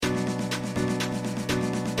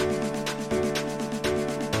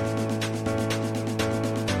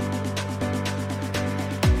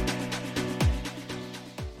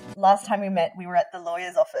last time we met, we were at the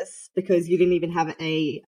lawyer's office because you didn't even have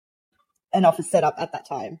an office set up at that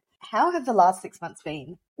time. How have the last 6 months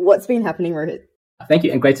been? What's been happening, Rohit? Thank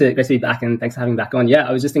you, and great to be back, and thanks for having me back on. Yeah,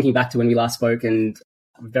 I was just thinking back to when we last spoke, and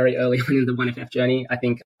very early on in the 1FF journey. I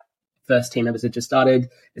think first team members had just started.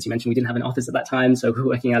 As you mentioned, we didn't have an office at that time, so we were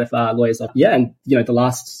working out of our lawyer's office. Yeah, and the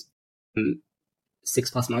last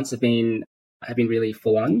 6+ months have been really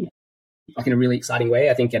full on, like in a really exciting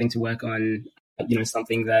way. I think getting to work on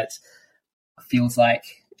something that feels like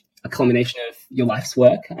a culmination of your life's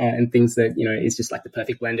work and things that is just like the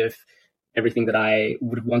perfect blend of everything that I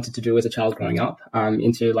would have wanted to do as a child growing up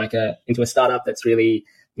into a startup that's really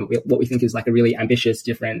what we think is like a really ambitious,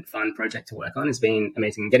 different, fun project to work on has been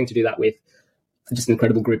amazing. And getting to do that with just an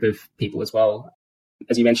incredible group of people as well.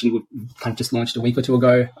 As you mentioned, we've kind of just launched a week or two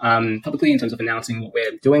ago publicly in terms of announcing what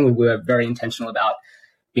we're doing. We were very intentional about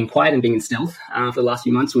being quiet and being in stealth for the last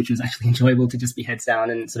few months, which was actually enjoyable to just be heads down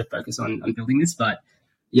and sort of focus on building this. But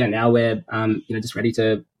yeah, now we're just ready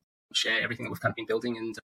to share everything that we've kind of been building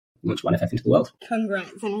and launch 1FF into the world.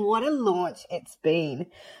 Congrats, and what a launch it's been.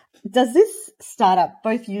 Does this startup,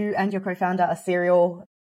 both you and your co-founder are serial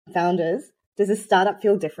founders, does this startup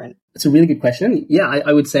feel different? It's a really good question. Yeah,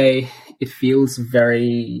 I would say it feels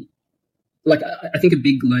very, like, I think a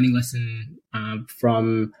big learning lesson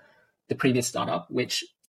from the previous startup, which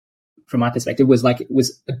from my perspective was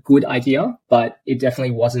a good idea, but it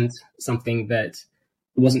definitely wasn't something that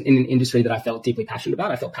it wasn't in an industry that I felt deeply passionate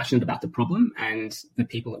about. I felt passionate about the problem and the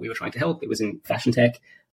people that we were trying to help. It was in fashion tech.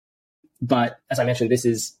 But as I mentioned, this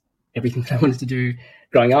is everything that I wanted to do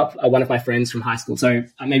growing up. One of my friends from high school. So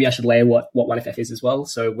maybe I should layer what 1FF is as well.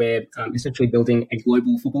 So we're essentially building a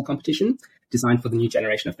global football competition designed for the new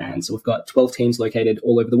generation of fans. So we've got 12 teams located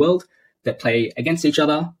all over the world that play against each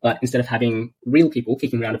other. But instead of having real people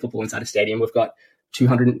kicking around a football inside a stadium, we've got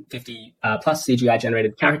 250 plus CGI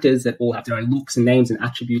generated characters that all have their own looks and names and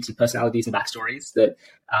attributes and personalities and backstories that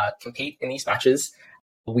compete in these matches.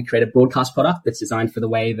 We create a broadcast product that's designed for the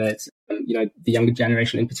way that the younger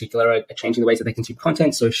generation in particular are changing the ways that they consume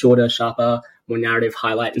content. So shorter, sharper, more narrative,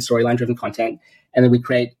 highlight and storyline driven content. And then we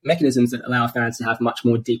create mechanisms that allow fans to have much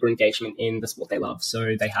more deeper engagement in the sport they love.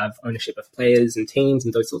 So they have ownership of players and teams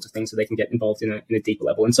and those sorts of things, so they can get involved in a deeper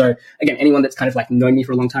level. And so, again, anyone that's kind of like known me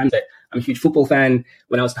for a long time, that I'm a huge football fan.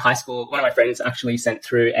 When I was in high school, one of my friends actually sent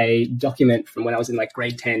through a document from when I was in like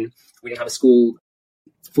grade 10. We didn't have a school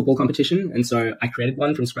football competition. And so I created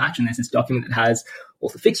one from scratch. And there's this document that has all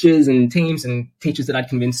the fixtures and teams and teachers that I'd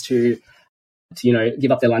convinced to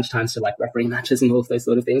give up their lunch times to like referee matches and all of those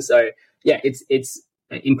sort of things. So yeah, it's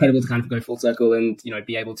incredible to kind of go full circle and,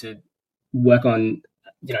 be able to work on,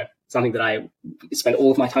 something that I spend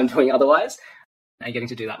all of my time doing otherwise, and getting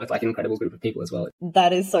to do that with like an incredible group of people as well.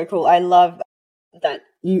 That is so cool. I love that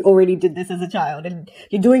you already did this as a child and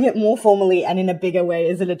you're doing it more formally and in a bigger way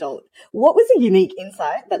as an adult. What was the unique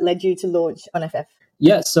insight that led you to launch 1FF?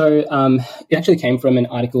 Yeah, so it actually came from an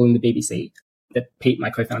article in the BBC that Pete, my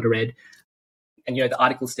co-founder, read. And, the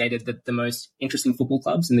article stated that the most interesting football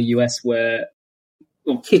clubs in the US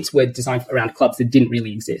kits were designed around clubs that didn't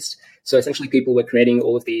really exist. So essentially people were creating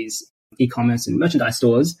all of these e-commerce and merchandise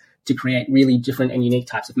stores to create really different and unique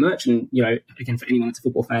types of merch. And, again, for anyone that's a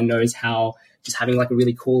football fan knows how just having like a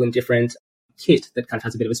really cool and different kit that kind of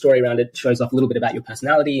has a bit of a story around it shows off a little bit about your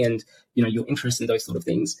personality and, your interests and those sort of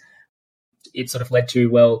things. It sort of led to,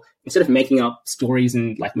 well, instead of making up stories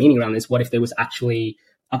and like meaning around this, what if there was actually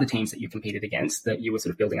other teams that you competed against that you were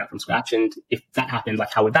sort of building out from scratch? And if that happened,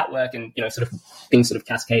 like how would that work? And, sort of things sort of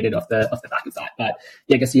cascaded off the back of that. But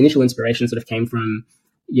yeah, I guess the initial inspiration sort of came from,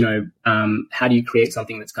 how do you create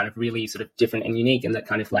something that's kind of really sort of different and unique and that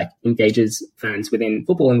kind of like engages fans within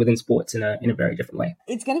football and within sports in a very different way.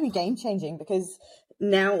 It's going to be game changing because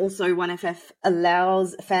now also 1FF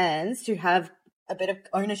allows fans to have a bit of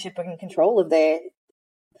ownership and control of their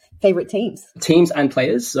favorite teams and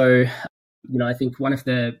players. So, I think one of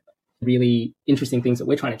the really interesting things that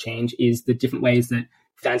we're trying to change is the different ways that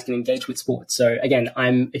fans can engage with sports. So again,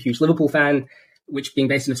 I'm a huge Liverpool fan, which being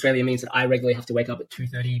based in Australia means that I regularly have to wake up at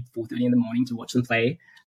 2:30, 4:30 in the morning to watch them play.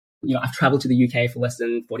 I've traveled to the UK for less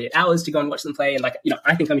than 48 hours to go and watch them play. And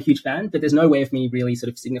I think I'm a huge fan, but there's no way of me really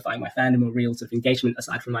sort of signifying my fandom or real sort of engagement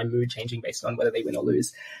aside from my mood changing based on whether they win or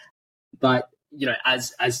lose. But,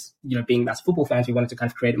 as being massive football fans, we wanted to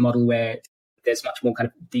kind of create a model where there's much more kind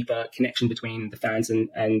of deeper connection between the fans and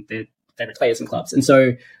their favorite players and clubs. And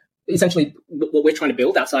so essentially what we're trying to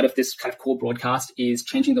build outside of this kind of core broadcast is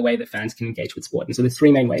changing the way that fans can engage with sport. And so there's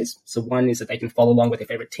three main ways. So one is that they can follow along with their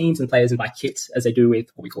favorite teams and players and buy kits as they do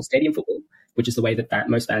with what we call stadium football, which is the way that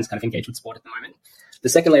most fans kind of engage with sport at the moment. The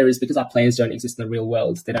second layer is because our players don't exist in the real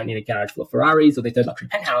world. They don't need a garage full of Ferraris or their third luxury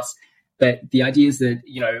penthouse. But the idea is that,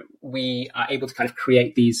 we are able to kind of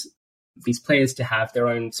create these players to have their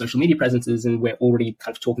own social media presences, and we're already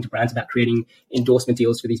kind of talking to brands about creating endorsement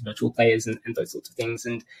deals for these virtual players and those sorts of things.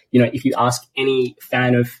 And, if you ask any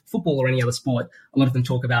fan of football or any other sport, a lot of them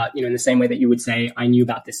talk about, in the same way that you would say, I knew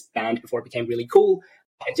about this band before it became really cool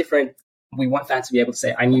and different. We want fans to be able to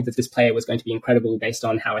say, I knew that this player was going to be incredible based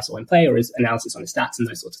on how I saw him play or his analysis on his stats and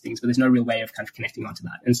those sorts of things. But there's no real way of kind of connecting onto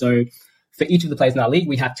that. And so for each of the players in our league,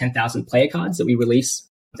 we have 10,000 player cards that we release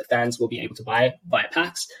that fans will be able to buy via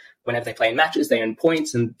packs. Whenever they play in matches, they earn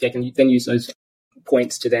points, and they can then use those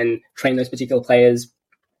points to then train those particular players,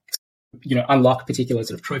 unlock particular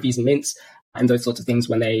sort of trophies and mints and those sorts of things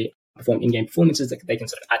when they perform in-game performances that they can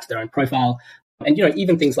sort of add to their own profile. And,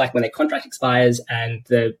 even things like when their contract expires and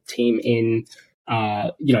the team in,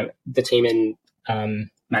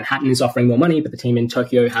 Manhattan is offering more money, but the team in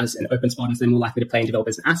Tokyo has an open spot and so they're more likely to play and develop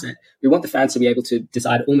as an asset. We want the fans to be able to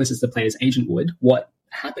decide almost as the player's agent would what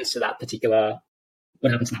happens to that particular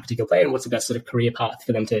player and what's the best sort of career path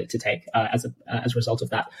for them to take as a result of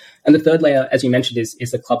that. And the third layer, as you mentioned,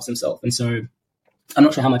 is the clubs themselves. And so I'm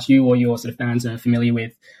not sure how much you or your sort of fans are familiar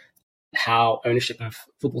with how ownership of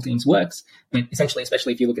football teams works, but essentially,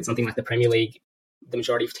 especially if you look at something like the Premier League, the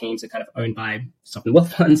majority of teams are kind of owned by sovereign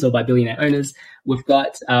wealth funds or by billionaire owners. We've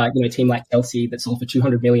got a team like Chelsea that sold for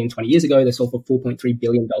 $200 million 20 years ago. They sold for $4.3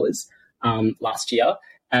 billion last year.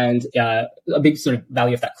 And a big sort of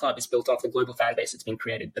value of that club is built off the global fan base that's been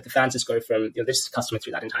created. But the fans just go from, this customer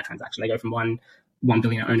through that entire transaction. They go from one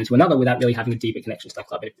billionaire owner to another without really having a deeper connection to that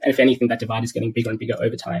club. And if anything, that divide is getting bigger and bigger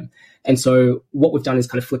over time. And so what we've done is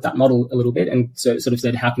kind of flip that model a little bit and so sort of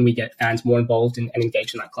said, how can we get fans more involved and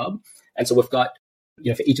engaged in that club? And so we've got,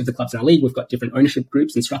 for each of the clubs in our league, we've got different ownership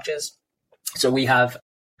groups and structures. So we have,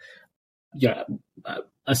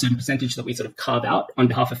 a certain percentage that we sort of carve out on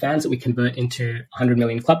behalf of fans that we convert into 100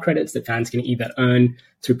 million club credits that fans can either earn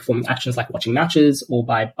through performing actions like watching matches or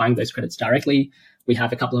by buying those credits directly. We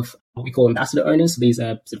have a couple of what we call ambassador owners. So these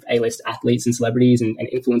are sort of A-list athletes and celebrities and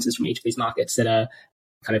influencers from each of these markets that are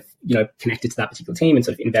kind of, connected to that particular team and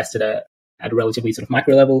sort of invested at a relatively sort of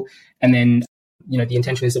micro level. And then, the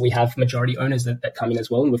intention is that we have majority owners that come in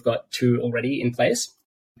as well. And we've got 2 already in place.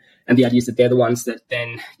 And the idea is that they're the ones that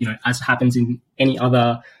then, as happens in any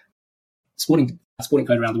other sporting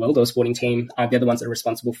code around the world or sporting team, they're the ones that are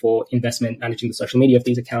responsible for investment, managing the social media of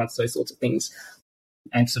these accounts, those sorts of things,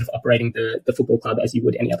 and sort of operating the football club as you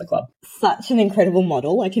would any other club. Such an incredible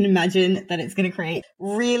model. I can imagine that it's going to create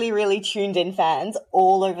really, really tuned in fans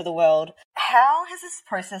all over the world. How has this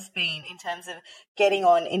process been in terms of getting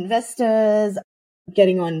on investors,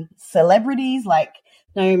 getting on celebrities like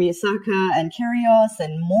Naomi Osaka and Kyrgios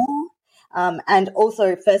and more, and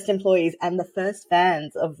also first employees and the first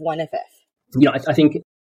fans of 1FF? I think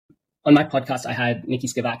on my podcast, I had Nikki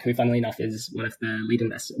Skivak, who funnily enough is one of the lead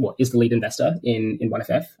investors, is the lead investor in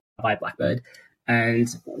 1FF via Blackbird. And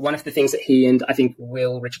one of the things that he and I think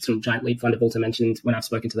Will Richardson from Giant Leap Fund have also mentioned when I've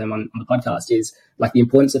spoken to them on the podcast is like the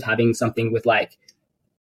importance of having something with like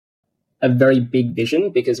a very big vision,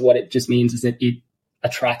 because what it just means is that it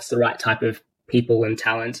attracts the right type of people and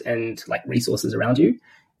talent and like resources around you.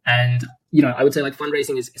 And, I would say like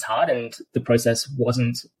fundraising is hard and the process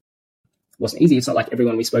wasn't easy. It's not like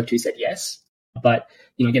everyone we spoke to said yes. But,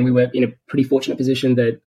 again, we were in a pretty fortunate position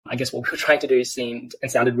that I guess what we were trying to do seemed and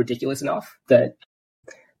sounded ridiculous enough that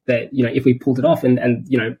if we pulled it off and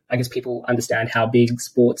I guess people understand how big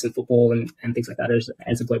sports and football and things like that is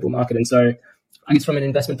as a global market. And so I guess from an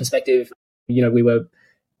investment perspective, we were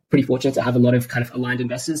pretty fortunate to have a lot of kind of aligned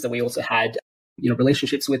investors that we also had,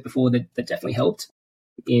 relationships with before that definitely helped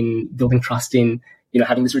in building trust in,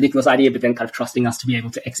 having this ridiculous idea, but then kind of trusting us to be able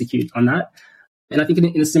to execute on that. And I think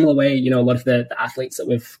in a similar way, a lot of the athletes that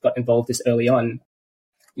we've got involved this early on,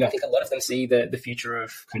 I think a lot of them see the future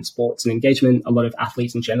of kind of sports and engagement. A lot of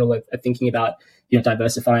athletes in general are thinking about,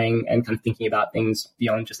 diversifying and kind of thinking about things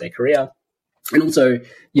beyond just their career. And also,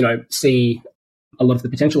 see a lot of the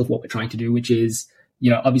potential of what we're trying to do, which is,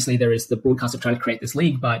 obviously there is the broadcast of trying to create this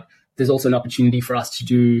league, but there's also an opportunity for us to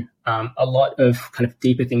do a lot of kind of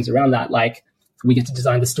deeper things around that. Like we get to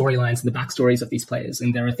design the storylines and the backstories of these players.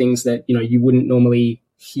 And there are things that, you wouldn't normally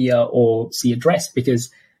hear or see addressed because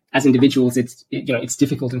as individuals, it's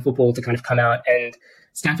difficult in football to kind of come out and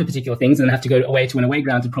stand for particular things and have to go away to an away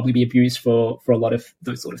ground to probably be abused for a lot of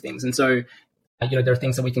those sort of things. And so, there are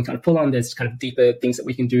things that we can kind of pull on. There's kind of deeper things that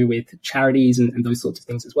we can do with charities and those sorts of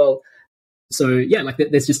things as well. So yeah, like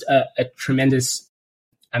there's just a tremendous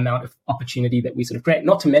amount of opportunity that we sort of create,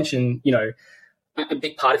 not to mention, a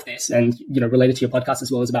big part of this and, related to your podcast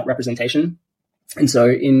as well is about representation. And so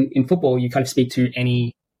in football, you kind of speak to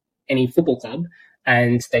any football club,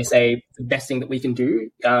 and they say the best thing that we can do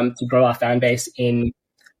to grow our fan base in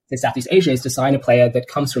Southeast Asia is to sign a player that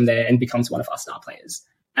comes from there and becomes one of our star players.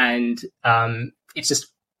 And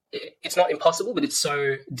it's not impossible, but it's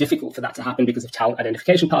so difficult for that to happen because of talent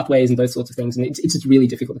identification pathways and those sorts of things. And it's just really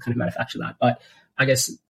difficult to kind of manufacture that. But I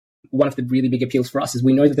guess one of the really big appeals for us is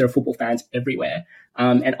we know that there are football fans everywhere.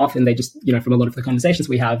 And often they just, from a lot of the conversations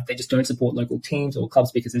we have, they just don't support local teams or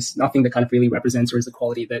clubs because there's nothing that kind of really represents or is the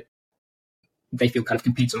quality that they feel kind of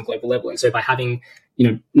competes on a global level. And so by having,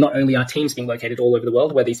 not only our teams being located all over the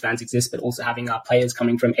world where these fans exist, but also having our players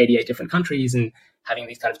coming from 88 different countries and having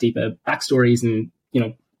these kind of deeper backstories and,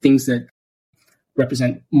 things that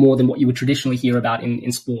represent more than what you would traditionally hear about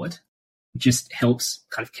in sport, just helps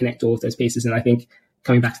kind of connect all of those pieces. And I think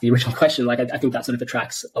coming back to the original question, I think that sort of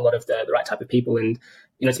attracts a lot of the right type of people. And,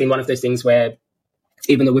 it's been one of those things where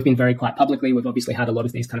even though we've been very quiet publicly, we've obviously had a lot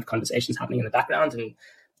of these kind of conversations happening in the background. And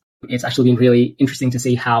it's actually been really interesting to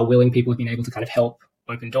see how willing people have been able to kind of help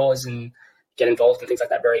open doors and get involved in things like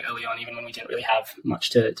that very early on, even when we didn't really have much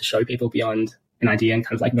to show people beyond an idea and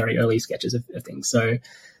kind of very early sketches of things. So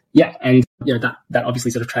yeah, and that obviously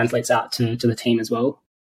sort of translates out to the team as well.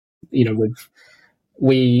 The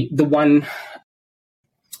one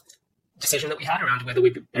decision that we had around whether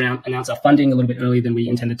we announce our funding a little bit earlier than we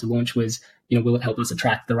intended to launch was, will it help us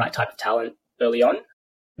attract the right type of talent early on?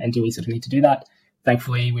 And do we sort of need to do that?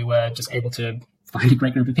 Thankfully, we were just able to find a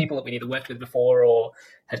great group of people that we'd either worked with before or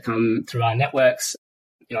had come through our networks.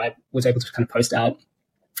 I was able to kind of post out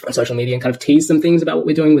on social media and kind of tease some things about what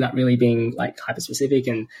we're doing without really being hyper specific.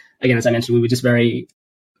 And again, as I mentioned, we were just very,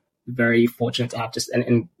 very fortunate to have just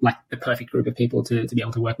and the perfect group of people to be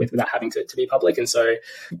able to work with without having to be public. And so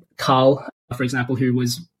Carl, for example, who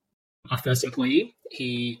was our first employee,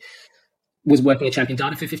 he was working at Champion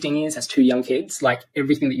Data for 15 years, has 2 young kids,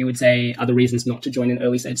 everything that you would say are the reasons not to join an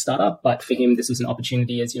early stage startup. But for him, this was an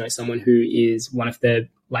opportunity as, someone who is one of the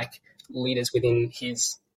leaders within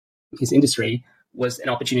his industry, was an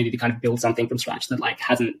opportunity to kind of build something from scratch that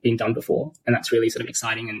hasn't been done before. And that's really sort of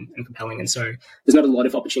exciting and compelling. And so there's not a lot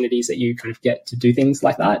of opportunities that you kind of get to do things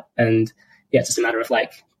like that. And yeah, it's just a matter of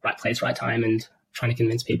right place, right time and trying to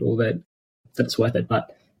convince people that it's worth it.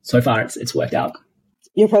 But so far it's worked out.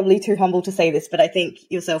 You're probably too humble to say this, but I think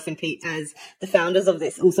yourself and Pete as the founders of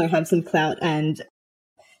this also have some clout and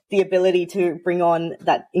the ability to bring on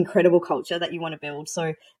that incredible culture that you want to build.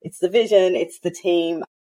 So it's the vision, it's the team,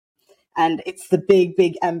 and it's the big,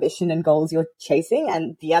 big ambition and goals you're chasing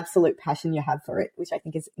and the absolute passion you have for it, which I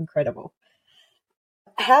think is incredible.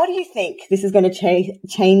 How do you think this is going to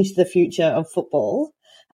change the future of football?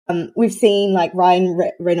 We've seen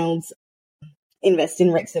Ryan Reynolds invest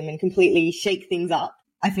in Wrexham and completely shake things up.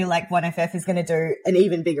 I feel like 1FF is going to do an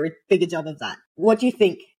even bigger job of that. What do you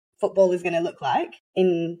think football is going to look like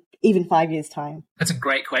in even 5 years' time? That's a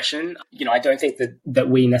great question. I don't think that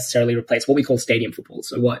we necessarily replace what we call stadium football.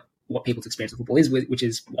 So what people's experience of football is, which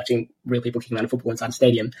is watching real people kicking around a football inside a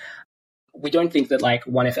stadium. We don't think that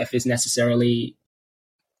 1FF is necessarily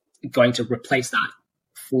going to replace that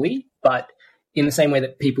fully, but in the same way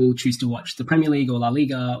that people choose to watch the Premier League or La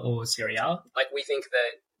Liga or Serie A, we think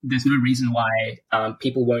that there's no reason why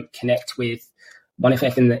people won't connect with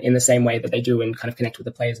 1FF in the same way that they do and kind of connect with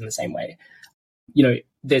the players in the same way.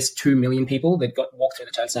 There's 2 million people that walked through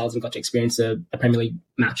the turnstiles and got to experience a Premier League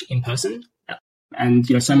match in person. And,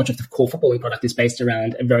 so much of the core footballing product is based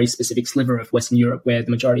around a very specific sliver of Western Europe where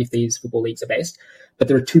the majority of these football leagues are based. But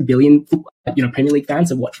there are 2 billion, Premier League fans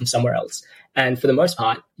that watch from somewhere else. And for the most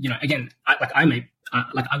part, again, I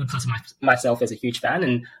would classify myself as a huge fan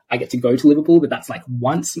and I get to go to Liverpool, but that's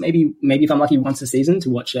once, maybe if I'm lucky, once a season to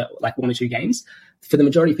watch 1 or 2 games. For the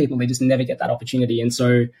majority of people, they just never get that opportunity. And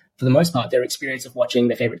so for the most part, their experience of watching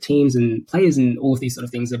their favorite teams and players and all of these sort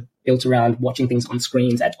of things are built around watching things on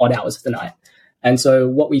screens at odd hours of the night. And so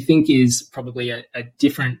what we think is probably a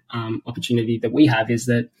different opportunity that we have is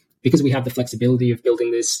that because we have the flexibility of building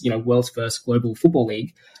this, world's first global football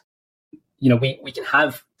league, we can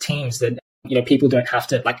have teams that, people don't have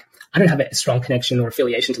to, I don't have a strong connection or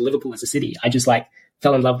affiliation to Liverpool as a city. I just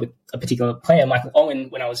fell in love with a particular player, Michael Owen,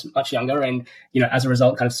 when I was much younger. And, as a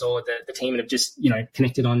result, kind of saw the team and have just,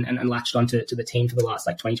 connected on and latched onto the team for the last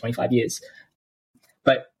 20, 25 years.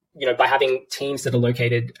 But by having teams that are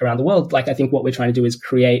located around the world, I think what we're trying to do is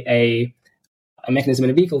create a mechanism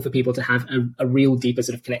and a vehicle for people to have a real deeper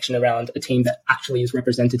sort of connection around a team that actually is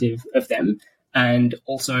representative of them and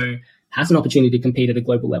also has an opportunity to compete at a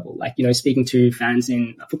global level. Speaking to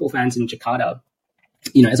football fans in Jakarta,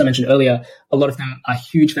 as I mentioned earlier, a lot of them are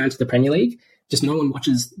huge fans of the Premier League. Just no one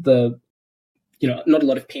watches the not a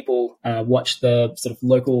lot of people watch the sort of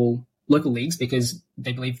local leagues because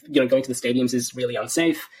they believe, going to the stadiums is really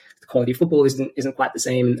unsafe. The quality of football isn't quite the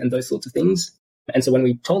same, and those sorts of things. And so when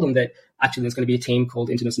we told them that actually there's going to be a team called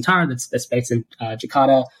Nusantara that's based in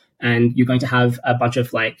Jakarta, and you're going to have a bunch of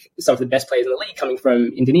some of the best players in the league coming from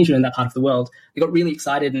Indonesia and that part of the world, they got really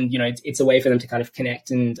excited, and it's a way for them to kind of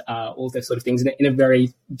connect and all those sort of things in a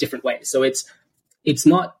very different way. So it's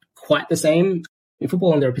not quite the same in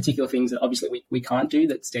football, and there are particular things that obviously we can't do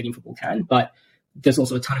that stadium football can, but there's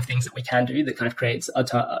also a ton of things that we can do that kind of creates a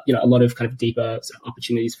lot of kind of deeper sort of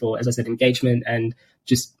opportunities for, as I said, engagement and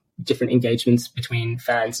just different engagements between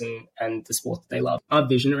fans and the sport that they love. Our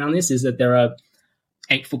vision around this is that there are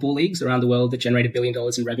 8 football leagues around the world that generate $1 billion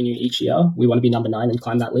in revenue each year. We want to be number 9 and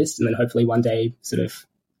climb that list, and then hopefully one day sort of,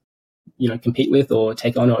 compete with or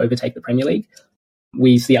take on or overtake the Premier League.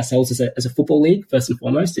 We see ourselves as a football league first and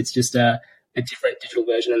foremost. It's just a different digital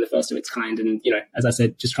version and the first of its kind. And, as I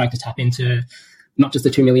said, just trying to tap into not just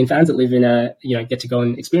the 2 million fans that live in get to go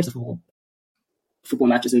and experience the football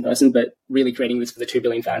matches in person, but really creating this for the 2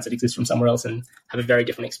 billion fans that exist from somewhere else and have a very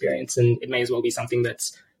different experience. And it may as well be something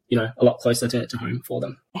that's, a lot closer to home for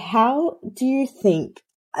them. How do you think,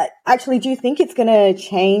 do you think it's going to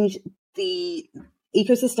change the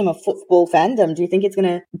ecosystem of football fandom? Do you think it's going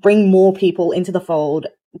to bring more people into the fold,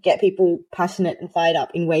 get people passionate and fired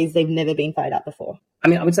up in ways they've never been fired up before? I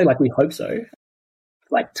mean, I would say we hope so.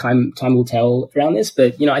 Time will tell around this.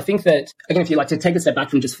 But, I think that, again, if you to take a step back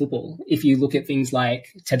from just football, if you look at things like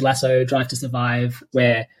Ted Lasso, Drive to Survive,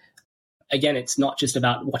 where, again, it's not just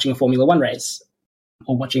about watching a Formula One race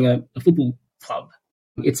or watching a football club.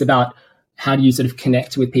 It's about how do you sort of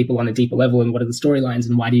connect with people on a deeper level, and what are the storylines,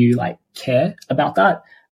 and why do you care about that?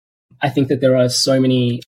 I think that there are so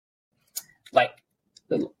many,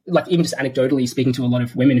 even just anecdotally speaking to a lot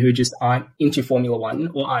of women who just aren't into Formula One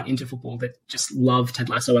or aren't into football, that just love Ted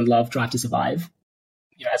Lasso and love Drive to Survive,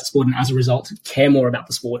 as a sport, and as a result, care more about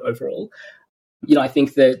the sport overall. I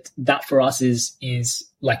think that for us is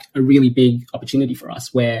a really big opportunity for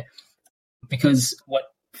us, where, because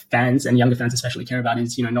what fans and younger fans especially care about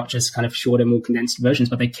is, not just kind of shorter, more condensed versions,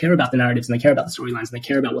 but they care about the narratives, and they care about the storylines, and they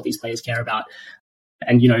care about what these players care about.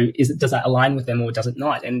 And, does that align with them or does it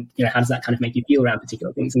not? And, how does that kind of make you feel around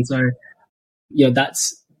particular things? And so,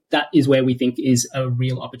 that is where we think is a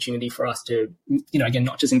real opportunity for us to, again,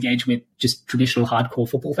 not just engage with just traditional hardcore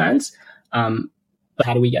football fans, but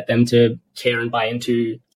how do we get them to care and buy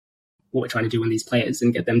into what we're trying to do in these players,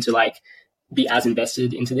 and get them to be as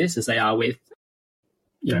invested into this as they are with,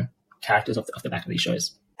 characters off the back of these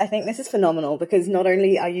shows. I think this is phenomenal, because not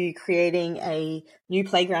only are you creating a new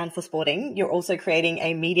playground for sporting, you're also creating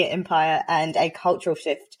a media empire and a cultural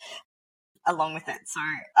shift along with it. So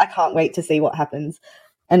I can't wait to see what happens.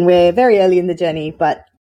 And we're very early in the journey, but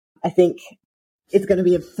I think it's going to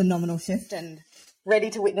be a phenomenal shift, and ready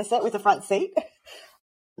to witness it with a front seat.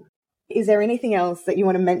 Is there anything else that you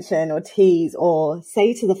want to mention or tease or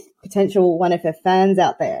say to the potential 1FF fans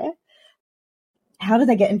out there? How do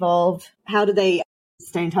they get involved? How do they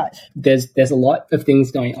stay in touch? There's a lot of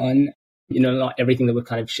things going on, not everything that we've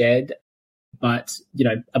kind of shared, but,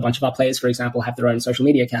 a bunch of our players, for example, have their own social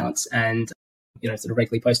media accounts and, sort of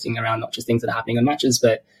regularly posting around not just things that are happening on matches,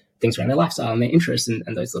 but things around their lifestyle and their interests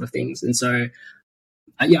and those sort of things. And so,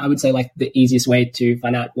 I would say the easiest way to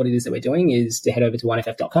find out what it is that we're doing is to head over to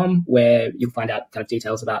 1ff.com, where you'll find out kind of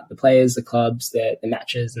details about the players, the clubs, the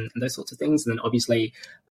matches and those sorts of things. And then obviously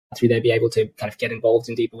through there be able to kind of get involved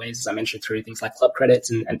in deeper ways, as I mentioned, through things like club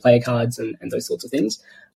credits and player cards and those sorts of things.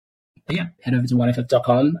 But head over to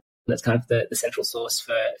 1ff.com. That's kind of the central source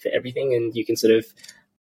for everything. And you can sort of,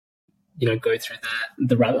 go through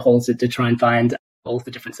the rabbit holes to try and find all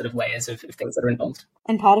the different sort of layers of things that are involved.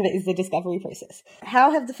 And part of it is the discovery process.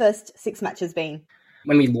 How have the first 6 matches been?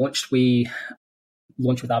 When we launched with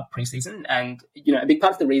our preseason. And, a big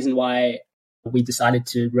part of the reason why we decided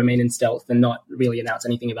to remain in stealth and not really announce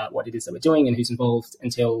anything about what it is that we're doing and who's involved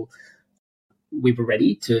until we were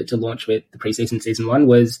ready to launch with the preseason season 1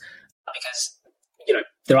 was because,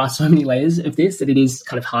 there are so many layers of this that it is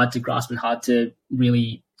kind of hard to grasp and hard to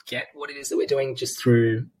really get what it is that we're doing just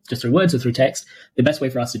through words or through text. The best way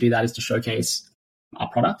for us to do that is to showcase our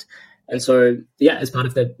product. And so, as part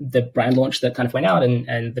of the brand launch that kind of went out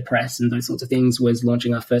and the press and those sorts of things was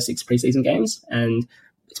launching our first 6 preseason games. And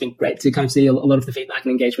it's been great to kind of see a lot of the feedback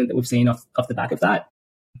and engagement that we've seen off the back of that.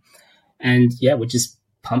 And we're just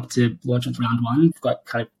pumped to launch with round 1. We've got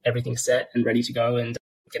kind of everything set and ready to go and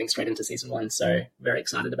getting straight into season 1. So very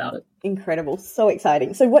excited about it. Incredible. So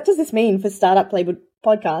exciting. So what does this mean for Startup Playbook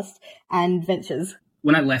Podcast and Ventures?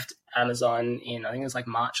 When I left Amazon in, I think it was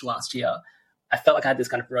March last year, I felt like I had this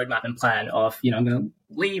kind of roadmap and plan of, I'm going to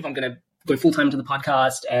leave, I'm going to go full time to the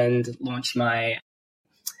podcast and launch my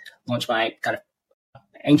kind of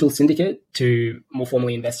angel syndicate to more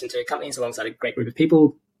formally invest into companies alongside a great group of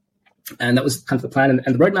people. And that was kind of the plan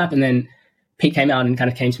and the roadmap. And then Pete came out and kind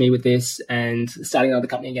of came to me with this, and starting another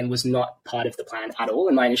company again was not part of the plan at all.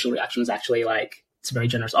 And my initial reaction was actually like, it's a very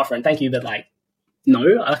generous offer and thank you, but like,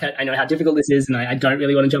 no, I know how difficult this is and I don't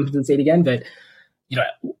really want to jump into the seat again. But,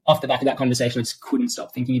 off the back of that conversation, I just couldn't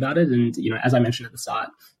stop thinking about it. And, as I mentioned at the start,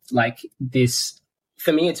 like this,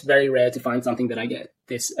 for me, it's very rare to find something that I get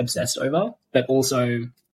this obsessed over, but also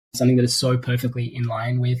something that is so perfectly in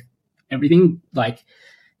line with everything. Like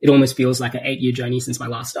it almost feels like an 8-year journey since my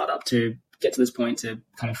last startup to get to this point to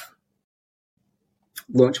kind of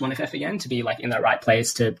launch 1FF again, to be like in that right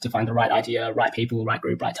place, to find the right idea, right people, right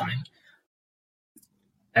group, right time.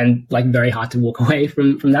 And like very hard to walk away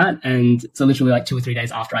from that. And so literally like 2 or 3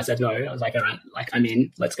 days after I said no, I was like, all right, like I'm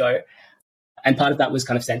in, let's go. And part of that was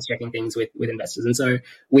kind of sense checking things with investors. And so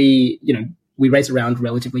we raised a round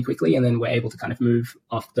relatively quickly, and then we're able to kind of move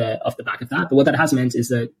off the back of that. But what that has meant is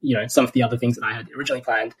that, some of the other things that I had originally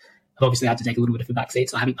planned have obviously had to take a little bit of a backseat.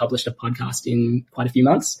 So I haven't published a podcast in quite a few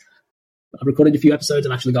months. I've recorded a few episodes.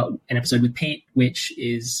 I've actually got an episode with Pete, which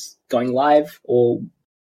is going live or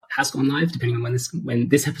has gone live, depending on when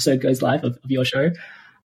this episode goes live of your show.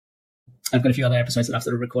 I've got a few other episodes that I've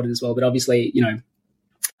sort of recorded as well. But obviously,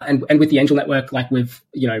 and with the Angel Network, like we've,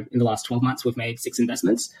 in the last 12 months, we've made 6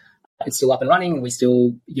 investments. It's still up and running, and we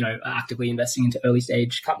still, are actively investing into early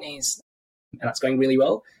stage companies, and that's going really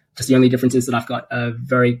well. Just the only difference is that I've got a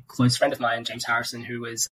very close friend of mine, James Harrison, who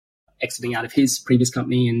was exiting out of his previous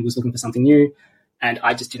company and was looking for something new. And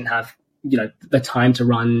I just didn't have, the time to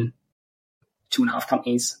run 2.5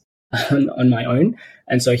 companies on my own.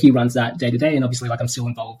 And so he runs that day to day. And obviously, like I'm still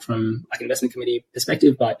involved from like an investment committee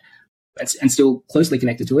perspective, but and still closely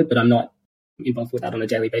connected to it, but I'm not involved with that on a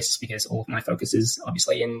daily basis because all of my focus is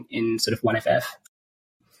obviously in sort of 1FF.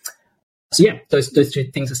 So yeah, those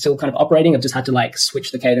 2 things are still kind of operating. I've just had to like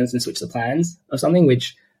switch the cadence and switch the plans of something,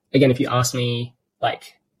 which again, if you asked me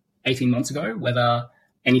like 18 months ago whether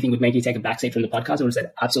anything would make you take a backseat from the podcast, I would have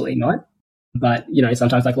said absolutely not. But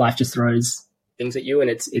sometimes like life just throws things at you, and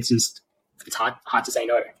it's hard to say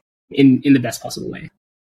no in the best possible way.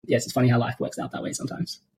 Yes, it's funny how life works out that way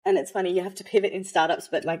sometimes. And it's funny, you have to pivot in startups,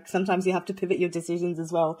 but like sometimes you have to pivot your decisions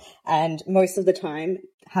as well. And most of the time,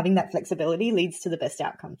 having that flexibility leads to the best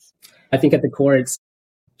outcomes. I think at the core, it's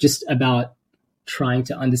just about trying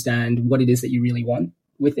to understand what it is that you really want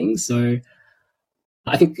with things. So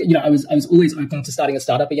I think, I was always open to starting a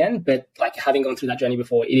startup again, but like having gone through that journey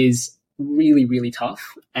before, it is really, really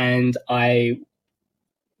tough. And I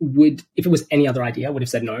would, if it was any other idea, I would have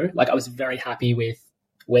said no. Like I was very happy with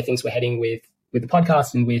where things were heading with the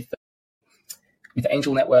podcast and with the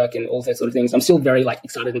Angel Network and all those sort of things. I'm still very like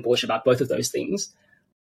excited and bullish about both of those things.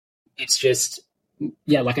 It's just,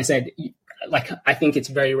 yeah, like I said, like I think it's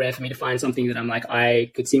very rare for me to find something that I'm like,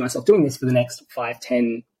 I could see myself doing this for the next 5,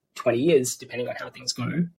 10, 20 years, depending on how things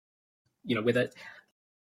go, with it.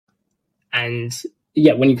 And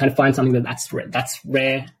yeah, when you kind of find something that's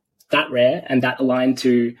rare, and that aligned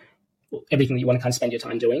to everything that you want to kind of spend your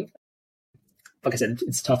time doing, like I said,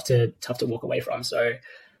 it's tough to walk away from. So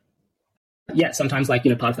yeah, sometimes like,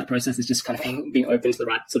 part of that process is just kind of being open to the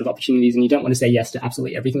right sort of opportunities, and you don't want to say yes to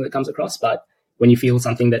absolutely everything that comes across. But when you feel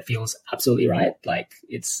something that feels absolutely right, like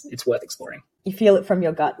it's worth exploring. You feel it from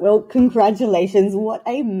your gut. Well, congratulations. What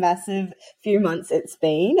a massive few months it's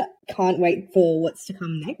been. Can't wait for what's to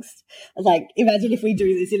come next. Like, imagine if we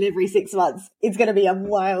do this in every 6 months. It's going to be a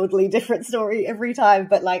wildly different story every time,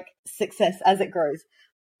 but like success as it grows.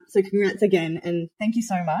 So congrats again. And thank you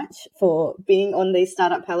so much for being on the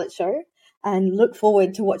Startup Palette Show, and look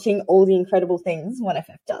forward to watching all the incredible things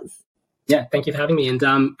 1FF does. Yeah, thank you for having me. And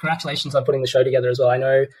congratulations on putting the show together as well. I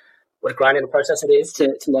know what a grind in the process it is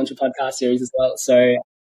to launch a podcast series as well. So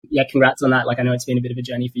yeah, congrats on that. Like I know it's been a bit of a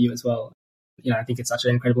journey for you as well. I think it's such an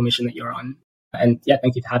incredible mission that you're on. And yeah,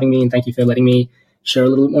 thank you for having me, and thank you for letting me share a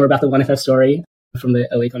little bit more about the 1FF story from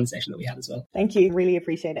the early conversation that we had as well. Thank you. Really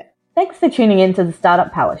appreciate it. Thanks for tuning in to the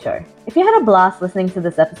Startup Palette Show. If you had a blast listening to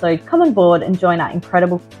this episode, come on board and join our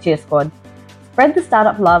incredible cheer squad. Spread the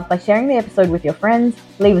startup love by sharing the episode with your friends,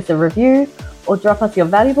 leave us a review, or drop us your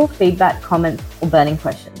valuable feedback, comments, or burning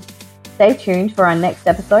questions. Stay tuned for our next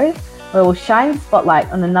episode, where we'll shine the spotlight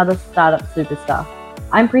on another startup superstar.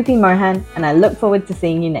 I'm Preeti Mohan, and I look forward to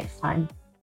seeing you next time.